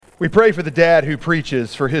We pray for the dad who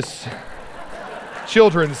preaches, for his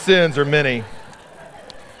children's sins are many.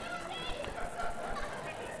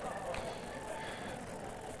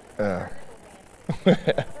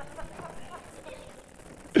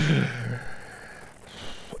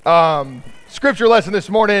 Scripture lesson this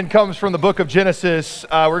morning comes from the book of Genesis.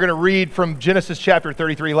 We're going to read from Genesis chapter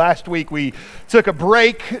 33. Last week we took a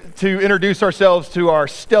break to introduce ourselves to our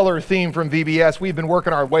stellar theme from VBS. We've been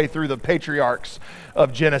working our way through the patriarchs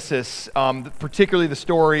of Genesis, particularly the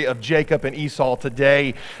story of Jacob and Esau.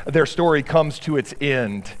 Today, their story comes to its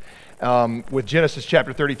end with Genesis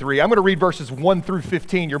chapter 33. I'm going to read verses 1 through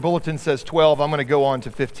 15. Your bulletin says 12. I'm going to go on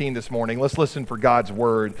to 15 this morning. Let's listen for God's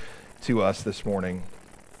word to us this morning.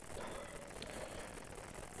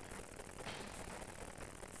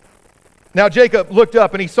 Now Jacob looked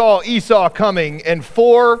up and he saw Esau coming, and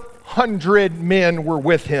 400 men were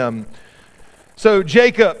with him. So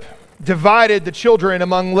Jacob divided the children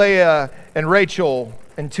among Leah and Rachel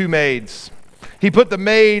and two maids. He put the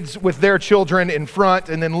maids with their children in front,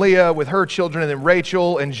 and then Leah with her children, and then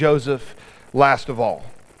Rachel and Joseph last of all.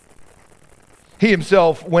 He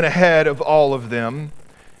himself went ahead of all of them,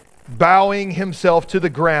 bowing himself to the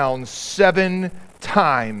ground 7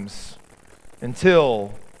 times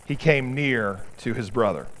until he came near to his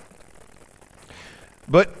brother.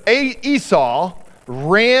 But Esau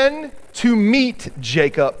ran to meet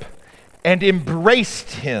Jacob and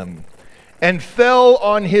embraced him and fell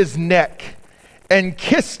on his neck and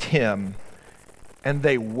kissed him, and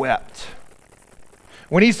they wept.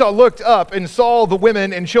 When Esau looked up and saw the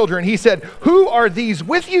women and children, he said, "Who are these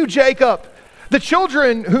with you, Jacob?" "The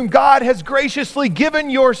children whom God has graciously given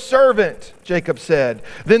your servant," Jacob said.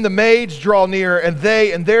 Then the maids draw near, and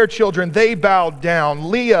they and their children, they bowed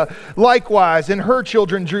down. Leah likewise and her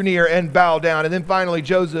children drew near and bowed down. And then finally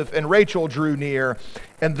Joseph and Rachel drew near,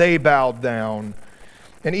 and they bowed down.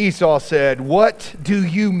 And Esau said, "What do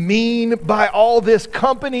you mean by all this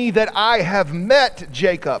company that I have met,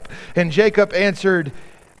 Jacob?" And Jacob answered,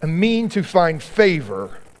 "I mean to find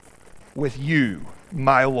favor with you,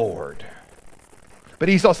 my Lord." But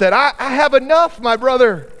Esau said, I have enough, my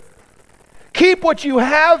brother. Keep what you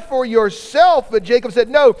have for yourself." But Jacob said,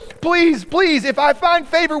 "No, please, if I find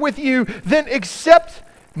favor with you, then accept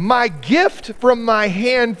my gift from my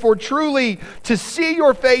hand, for truly to see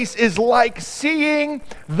your face is like seeing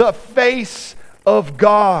the face of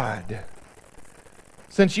God,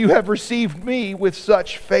 since you have received me with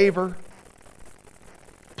such favor.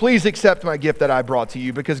 Please accept my gift that I brought to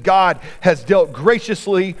you, because God has dealt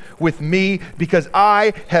graciously with me, because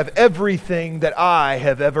I have everything that I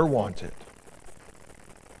have ever wanted."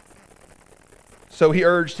 So he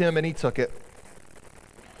urged him, and he took it.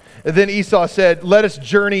 And then Esau said, "Let us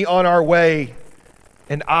journey on our way,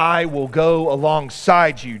 and I will go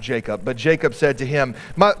alongside you, Jacob." But Jacob said to him,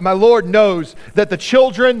 My Lord knows that the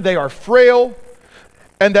children, they are frail,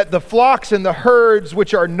 and that the flocks and the herds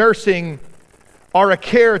which are nursing are a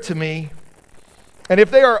care to me. And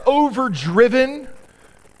if they are overdriven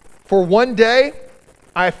for one day,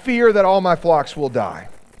 I fear that all my flocks will die.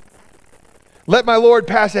 Let my Lord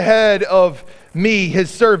pass ahead of me, his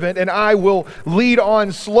servant, and I will lead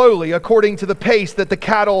on slowly according to the pace that the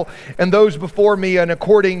cattle and those before me, and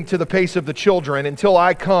according to the pace of the children, until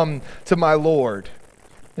I come to my Lord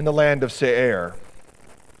in the land of Seir."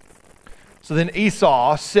 So then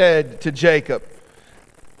Esau said to Jacob,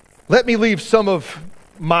 "Let me leave some of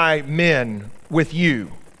my men with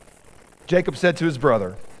you." Jacob said to his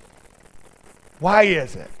brother, "Why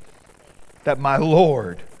is it that my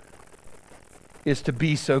Lord is to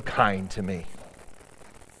be so kind to me?"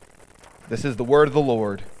 This is the word of the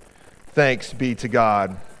Lord. Thanks be to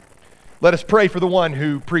God. Let us pray for the one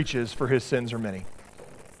who preaches, for his sins are many.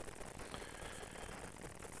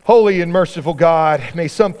 Holy and merciful God, may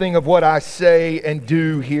something of what I say and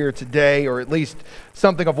do here today, or at least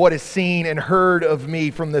something of what is seen and heard of me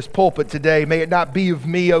from this pulpit today, may it not be of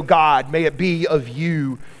me, O God. May it be of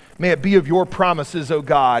you. May it be of your promises, O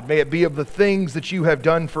God. May it be of the things that you have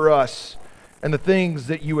done for us and the things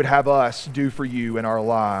that you would have us do for you in our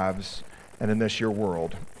lives and in this your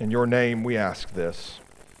world. In your name we ask this.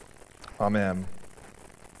 Amen.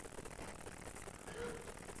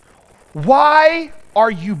 Why are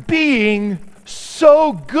you being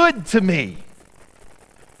so good to me?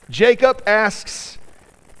 Jacob asks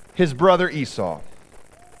his brother Esau.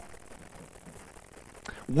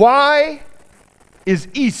 Why is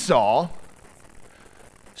Esau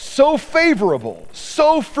so favorable,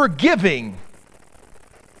 so forgiving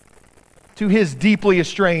to his deeply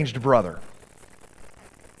estranged brother?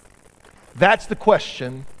 That's the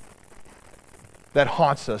question that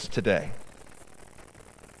haunts us today.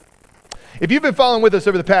 If you've been following with us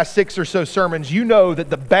over the past 6 or so sermons, you know that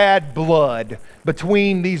the bad blood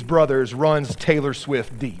between these brothers runs Taylor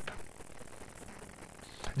Swift deep.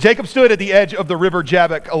 Jacob stood at the edge of the river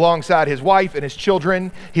Jabbok alongside his wife and his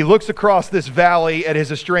children. He looks across this valley at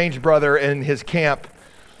his estranged brother and his camp,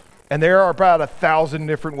 and there are about 1,000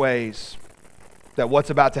 different ways that what's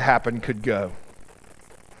about to happen could go.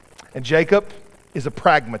 And Jacob is a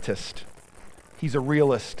pragmatist. He's a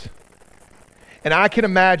realist. And I can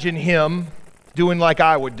imagine him doing like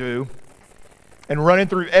I would do and running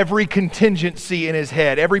through every contingency in his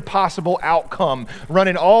head, every possible outcome,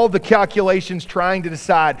 running all the calculations, trying to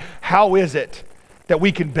decide how is it that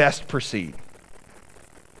we can best proceed.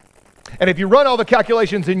 And if you run all the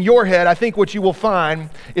calculations in your head, I think what you will find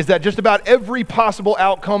is that just about every possible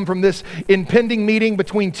outcome from this impending meeting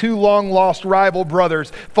between two long-lost rival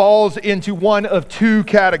brothers falls into one of two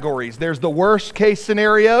categories. There's the worst case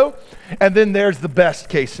scenario, and then there's the best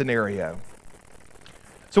case scenario.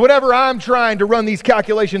 So whenever I'm trying to run these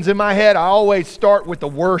calculations in my head, I always start with the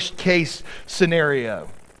worst case scenario.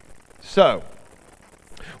 So,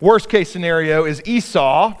 worst case scenario is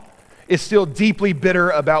Esau is still deeply bitter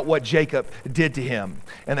about what Jacob did to him,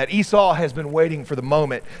 and that Esau has been waiting for the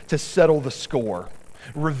moment to settle the score.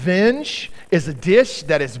 Revenge is a dish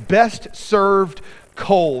that is best served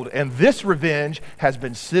cold, and this revenge has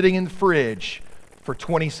been sitting in the fridge for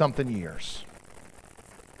 20-something years.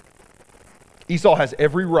 Esau has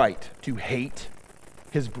every right to hate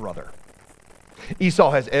his brother.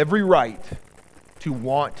 Esau has every right to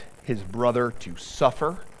want his brother to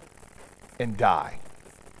suffer and die.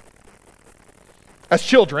 As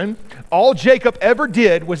children, all Jacob ever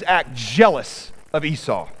did was act jealous of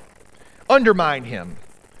Esau, undermine him,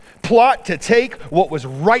 plot to take what was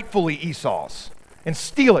rightfully Esau's and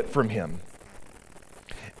steal it from him.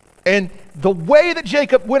 And the way that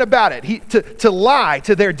Jacob went about it, to lie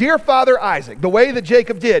to their dear father Isaac, the way that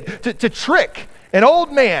Jacob did, to trick an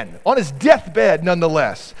old man on his deathbed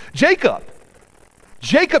nonetheless. Jacob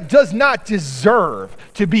does not deserve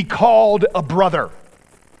to be called a brother.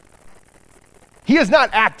 He has not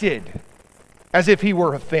acted as if he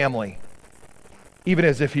were a family, even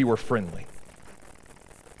as if he were friendly.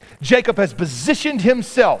 Jacob has positioned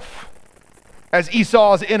himself as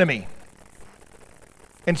Esau's enemy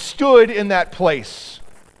and stood in that place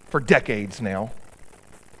for decades now.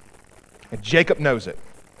 And Jacob knows it.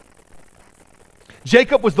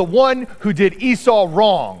 Jacob was the one who did Esau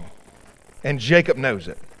wrong, and Jacob knows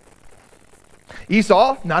it.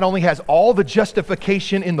 Esau not only has all the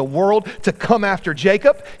justification in the world to come after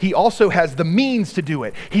Jacob, he also has the means to do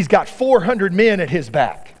it. He's got 400 men at his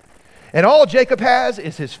back. And all Jacob has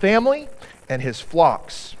is his family and his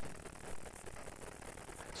flocks.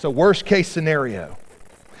 So worst case scenario,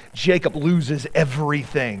 Jacob loses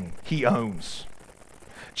everything he owns.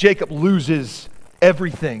 Jacob loses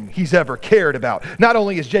everything he's ever cared about. Not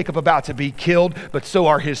only is Jacob about to be killed, but so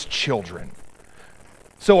are his children.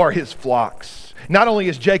 So are his flocks. Not only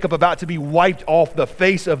is Jacob about to be wiped off the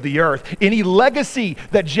face of the earth, any legacy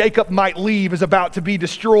that Jacob might leave is about to be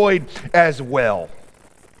destroyed as well,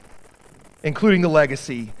 including the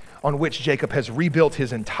legacy on which Jacob has rebuilt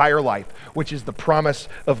his entire life, which is the promise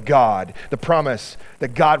of God, the promise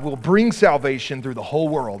that God will bring salvation through the whole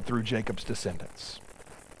world through Jacob's descendants.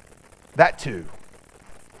 That too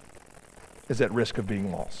is at risk of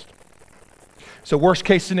being lost. So worst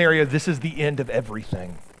case scenario, this is the end of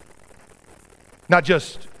everything. Not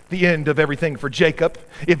just the end of everything for Jacob.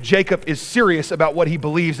 If Jacob is serious about what he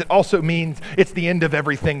believes, it also means it's the end of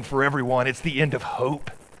everything for everyone. It's the end of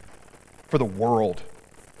hope for the world,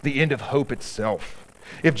 the end of hope itself.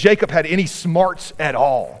 If Jacob had any smarts at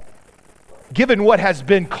all, given what has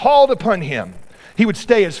been called upon him, he would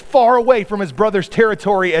stay as far away from his brother's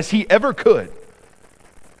territory as he ever could.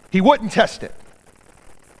 He wouldn't test it.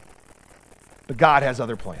 But God has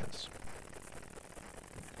other plans.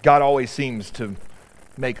 God always seems to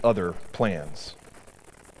make other plans.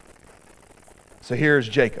 So here's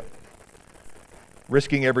Jacob,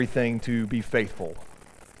 risking everything to be faithful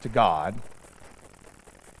to God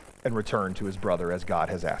and return to his brother as God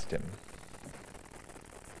has asked him.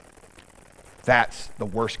 That's the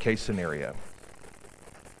worst case scenario.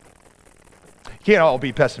 You can't all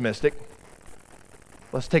be pessimistic.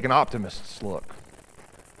 Let's take an optimist's look.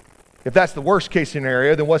 If that's the worst case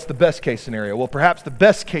scenario, then what's the best case scenario? Well, perhaps the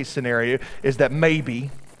best case scenario is that maybe,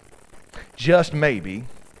 just maybe,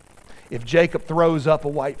 if Jacob throws up a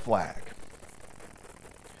white flag,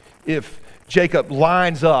 if Jacob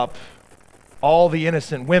lines up all the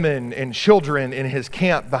innocent women and children in his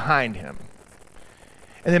camp behind him,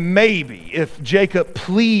 and then maybe if Jacob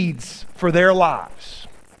pleads for their lives,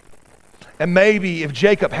 And maybe if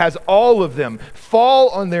Jacob has all of them fall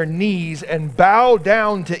on their knees and bow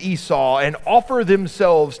down to Esau and offer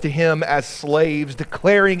themselves to him as slaves,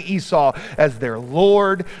 declaring Esau as their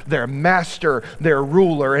Lord, their master, their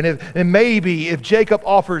ruler. And maybe if Jacob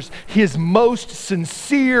offers his most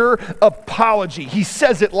sincere apology, he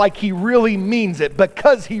says it like he really means it.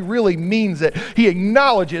 Because he really means it, he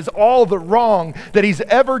acknowledges all the wrong that he's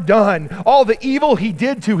ever done, all the evil he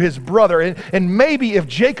did to his brother. And maybe if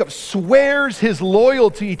Jacob swears his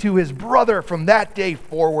loyalty to his brother from that day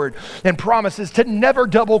forward and promises to never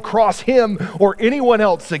double cross him or anyone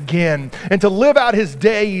else again and to live out his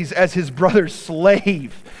days as his brother's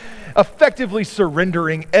slave, effectively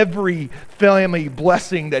surrendering every family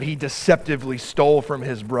blessing that he deceptively stole from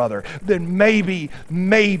his brother, then maybe,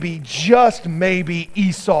 just maybe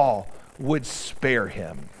Esau would spare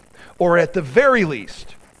him, or at the very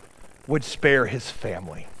least would spare his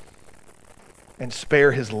family and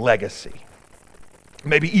spare his legacy.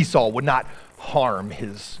 Maybe Esau would not harm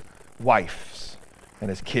his wives and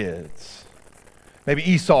his kids. Maybe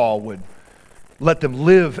Esau would let them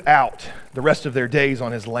live out the rest of their days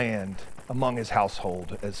on his land among his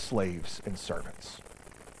household as slaves and servants.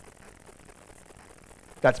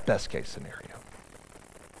 That's best case scenario.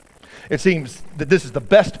 It seems that this is the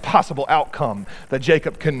best possible outcome that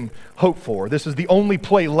Jacob can hope for. This is the only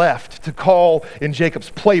play left to call in Jacob's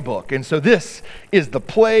playbook. And so this is the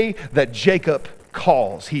play that Jacob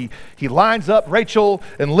calls. He lines up Rachel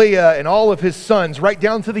and Leah and all of his sons, right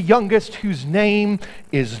down to the youngest, whose name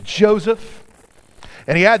is Joseph.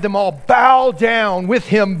 And he had them all bow down with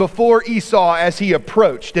him before Esau as he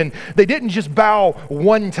approached. And they didn't just bow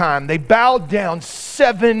one time. They bowed down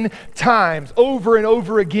 7 times over and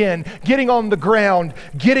over again, getting on the ground,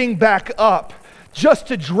 getting back up, just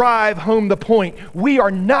to drive home the point. We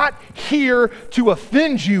are not here to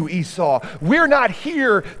offend you, Esau. We're not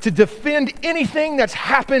here to defend anything that's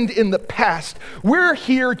happened in the past. We're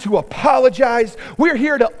here to apologize. We're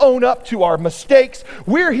here to own up to our mistakes.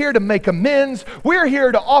 We're here to make amends. We're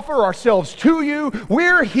here to offer ourselves to you.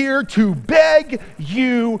 We're here to beg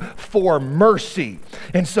you for mercy.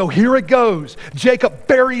 And so here it goes. Jacob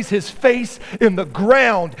buries his face in the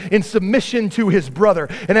ground in submission to his brother.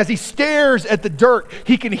 And as he stares at the dirt,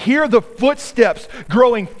 he can hear the footsteps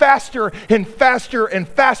growing faster and faster and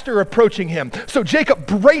faster approaching him. So Jacob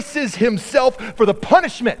braces himself for the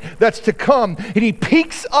punishment that's to come, and he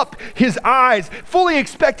peeks up his eyes, fully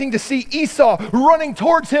expecting to see Esau running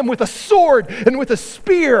towards him with a sword and with a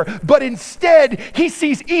spear, but instead he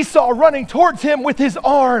sees Esau running towards him with his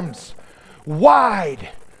arms wide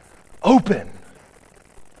open.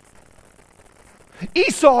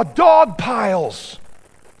 Esau dog piles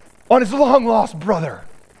on his long-lost brother.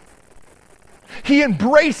 He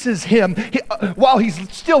embraces him while he's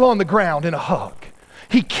still on the ground in a hug.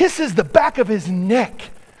 He kisses the back of his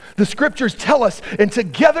neck. The scriptures tell us, and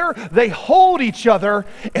together they hold each other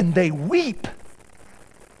and they weep.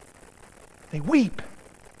 They weep.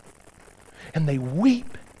 And they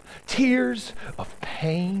weep tears of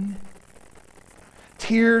pain,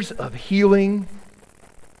 tears of healing,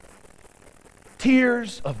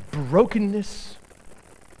 tears of brokenness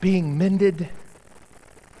being mended,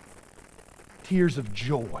 tears of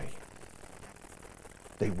joy.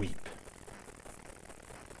 They weep.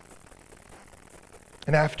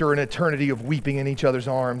 And after an eternity of weeping in each other's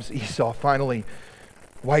arms, Esau finally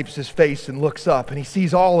wipes his face and looks up, and he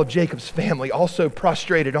sees all of Jacob's family also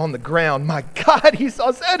prostrated on the ground. My God,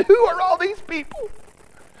 Esau said, who are all these people?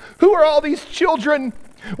 Who are all these children?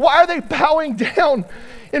 Why are they bowing down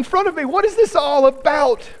in front of me? What is this all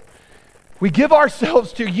about? We give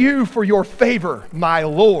ourselves to you for your favor, my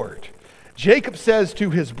Lord. Jacob says to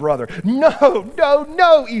his brother,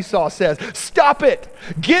 no, Esau says, stop it.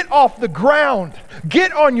 Get off the ground.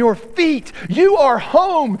 Get on your feet. You are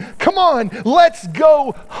home. Come on, let's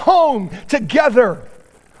go home together.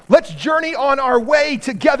 Let's journey on our way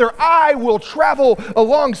together. I will travel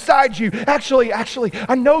alongside you. Actually,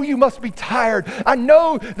 I know you must be tired. I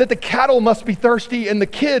know that the cattle must be thirsty and the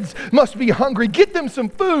kids must be hungry. Get them some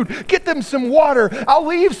food. Get them some water. I'll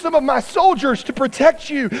leave some of my soldiers to protect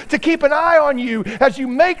you, to keep an eye on you as you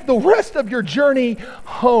make the rest of your journey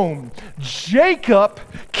home. Jacob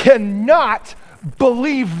cannot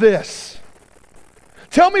believe this.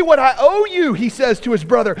 Tell me what I owe you, he says to his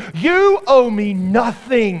brother. You owe me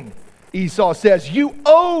nothing, Esau says. You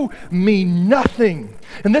owe me nothing.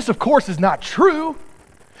 And this, of course, is not true.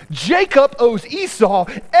 Jacob owes Esau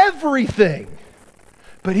everything,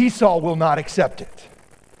 but Esau will not accept it.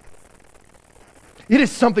 It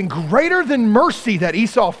is something greater than mercy that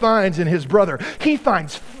Esau finds in his brother. He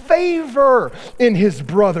finds favor in his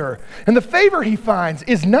brother. And the favor he finds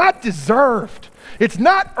is not deserved. It's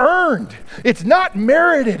not earned. It's not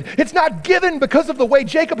merited. It's not given because of the way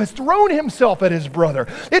Jacob has thrown himself at his brother.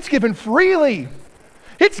 It's given freely.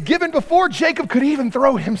 It's given before Jacob could even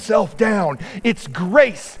throw himself down. It's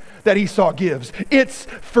grace that Esau gives. It's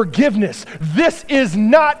forgiveness. This is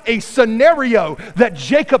not a scenario that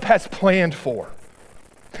Jacob has planned for.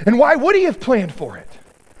 And why would he have planned for it?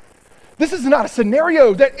 This is not a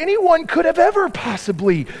scenario that anyone could have ever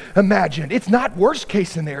possibly imagined. It's not worst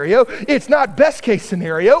case scenario. It's not best case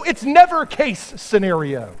scenario. It's never case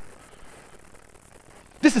scenario.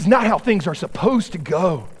 This is not how things are supposed to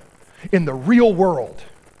go in the real world.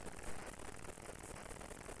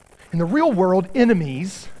 In the real world,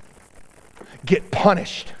 enemies get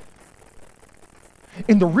punished.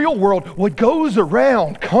 In the real world, what goes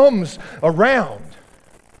around comes around.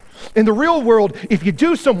 In the real world, if you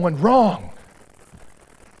do someone wrong,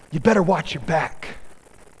 you better watch your back.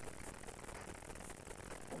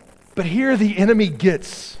 But here the enemy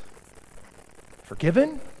gets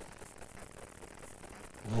forgiven,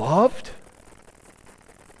 loved.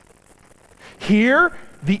 Here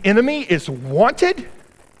the enemy is wanted.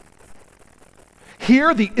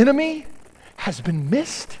 Here the enemy has been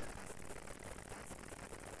missed.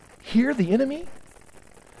 Here the enemy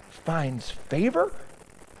finds favor.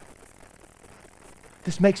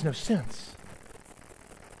 This makes no sense.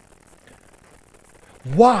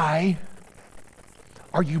 Why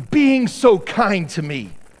are you being so kind to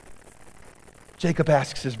me? Jacob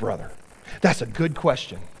asks his brother. That's a good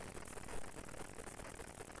question.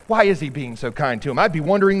 Why is he being so kind to him? I'd be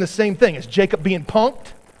wondering the same thing. Is Jacob being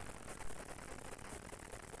punked?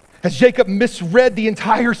 Has Jacob misread the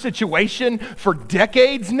entire situation for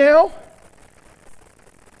decades now?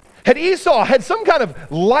 Had Esau had some kind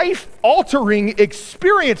of life-altering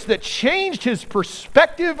experience that changed his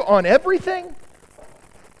perspective on everything?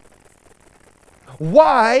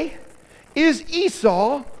 Why is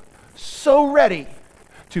Esau so ready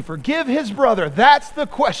to forgive his brother? That's the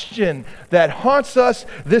question that haunts us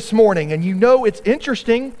this morning. And you know, it's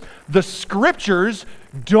interesting. The scriptures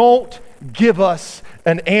don't give us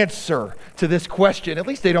an answer to this question. At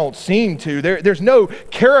least they don't seem to. There's no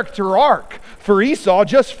character arc for Esau,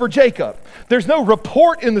 just for Jacob. There's no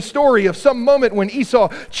report in the story of some moment when Esau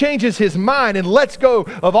changes his mind and lets go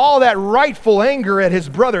of all that rightful anger at his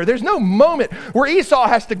brother. There's no moment where Esau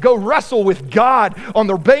has to go wrestle with God on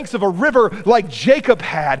the banks of a river like Jacob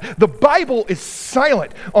had. The Bible is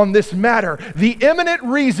silent on this matter. The imminent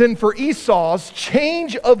reason for Esau's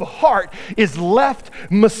change of heart is left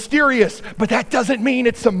mysterious, but that doesn't mean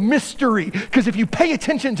it's a mystery, because if you pay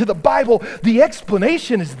attention to the Bible, the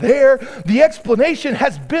explanation is there. The explanation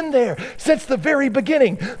has been there since the very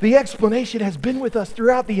beginning. The explanation has been with us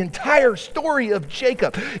throughout the entire story of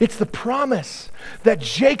Jacob. It's the promise that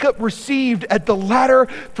Jacob received at the ladder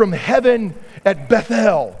from heaven at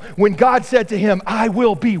Bethel when God said to him, I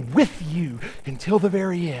will be with you until the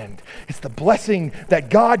very end. It's the blessing that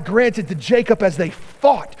God granted to Jacob as they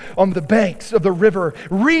fought on the banks of the river,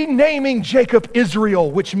 renaming Jacob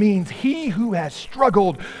Israel, which means he who has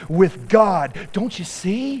struggled with God. Don't you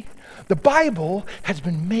see? The Bible has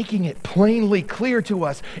been making it plainly clear to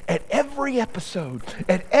us at every episode,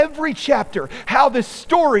 at every chapter, how this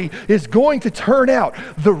story is going to turn out.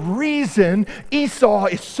 The reason Esau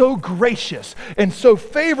is so gracious and so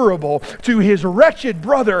favorable to his wretched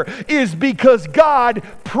brother is because God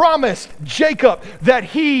promised Jacob that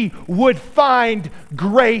he would find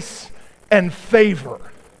grace and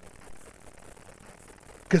favor.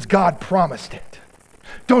 Because God promised it.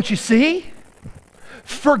 Don't you see?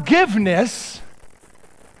 Forgiveness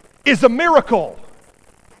is a miracle.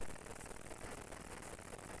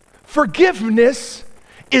 Forgiveness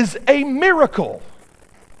is a miracle.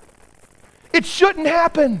 It shouldn't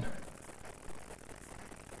happen.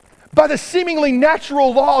 By the seemingly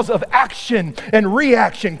natural laws of action and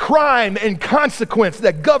reaction, crime and consequence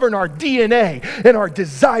that govern our DNA and our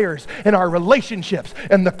desires and our relationships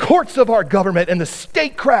and the courts of our government and the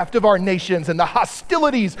statecraft of our nations and the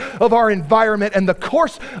hostilities of our environment and the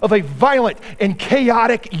course of a violent and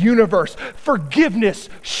chaotic universe, forgiveness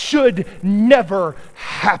should never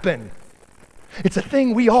happen. It's a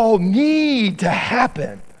thing we all need to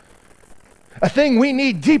happen. A thing we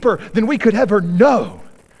need deeper than we could ever know.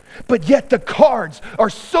 But yet the cards are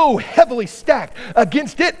so heavily stacked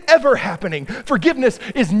against it ever happening. Forgiveness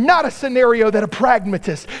is not a scenario that a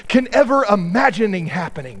pragmatist can ever imagine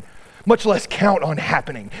happening, much less count on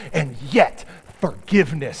happening. And yet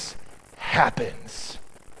forgiveness happens.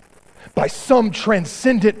 By some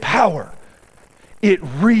transcendent power, it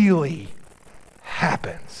really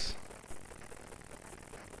happens.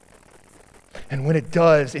 And when it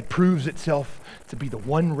does, it proves itself to be the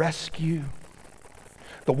one rescue,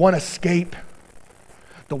 the one escape,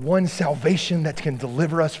 the one salvation that can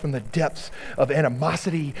deliver us from the depths of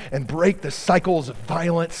animosity and break the cycles of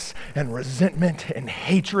violence and resentment and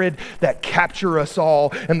hatred that capture us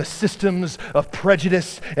all, and the systems of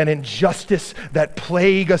prejudice and injustice that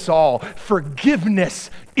plague us all. Forgiveness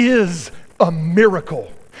is a miracle.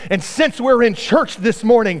 And since we're in church this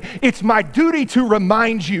morning, it's my duty to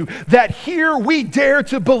remind you that here we dare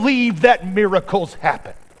to believe that miracles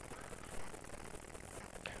happen.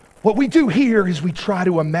 What we do here is we try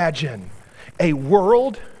to imagine a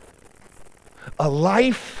world, a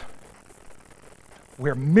life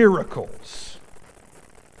where miracles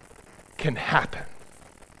can happen.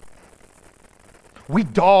 We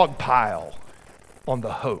dogpile on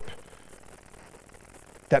the hope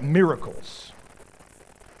that miracles,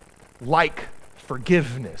 like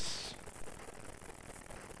forgiveness,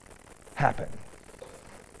 happen.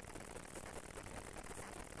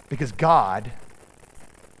 Because God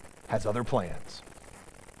has other plans.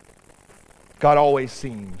 God always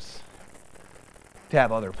seems to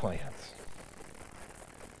have other plans.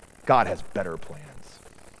 God has better plans.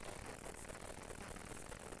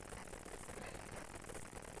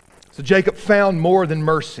 So Jacob found more than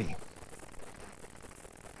mercy.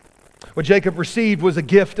 What Jacob received was a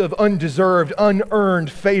gift of undeserved, unearned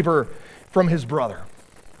favor from his brother.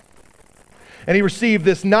 And he received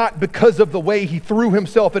this not because of the way he threw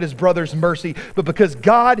himself at his brother's mercy, but because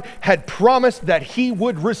God had promised that he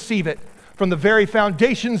would receive it from the very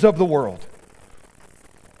foundations of the world.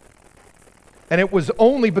 And it was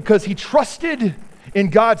only because he trusted in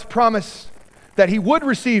God's promise that he would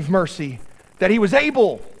receive mercy that he was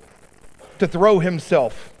able to throw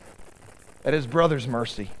himself at his brother's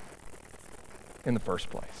mercy in the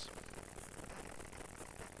first place.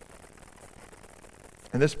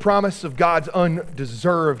 And this promise of God's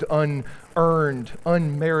undeserved, unearned,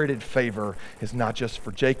 unmerited favor is not just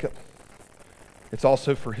for Jacob. It's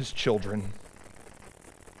also for his children,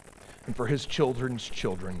 and for his children's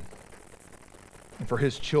children, and for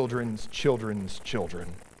his children's children's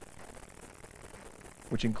children,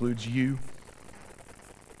 which includes you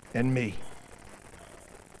and me.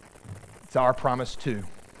 It's our promise too.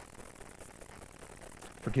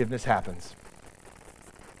 Forgiveness happens.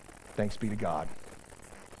 Thanks be to God.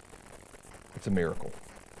 It's a miracle.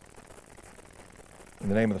 In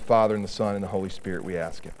the name of the Father, and the Son, and the Holy Spirit, we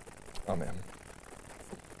ask it. Amen.